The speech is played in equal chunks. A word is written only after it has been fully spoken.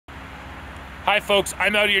Hi folks,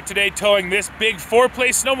 I'm out here today towing this big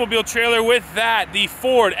 4-place snowmobile trailer with the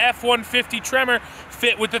Ford F-150 Tremor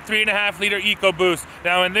fit with the 3.5 liter EcoBoost.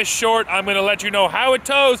 Now in this short, I'm gonna let you know how it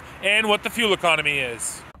tows and what the fuel economy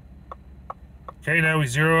is. Okay, now we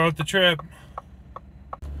zero out the trip.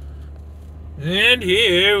 And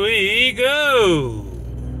here we go.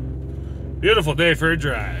 Beautiful day for a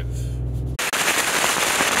drive.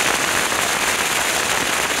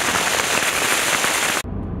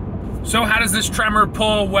 So how does this Tremor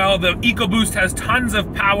pull? Well, the EcoBoost has tons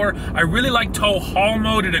of power. I really like tow haul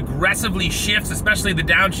mode. It aggressively shifts, especially the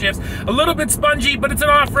downshifts. A little bit spongy, but it's an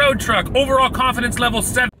off-road truck. Overall confidence level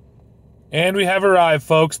 7. And we have arrived,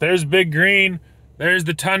 folks. There's Big Green. There's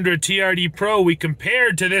the Tundra TRD Pro we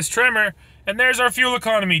compared to this Tremor. And there's our fuel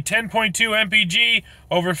economy, 10.2 MPG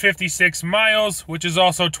over 56 miles, which is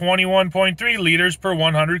also 21.3 liters per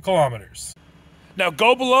 100 kilometers. Now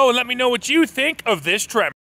go below and let me know what you think of this Tremor.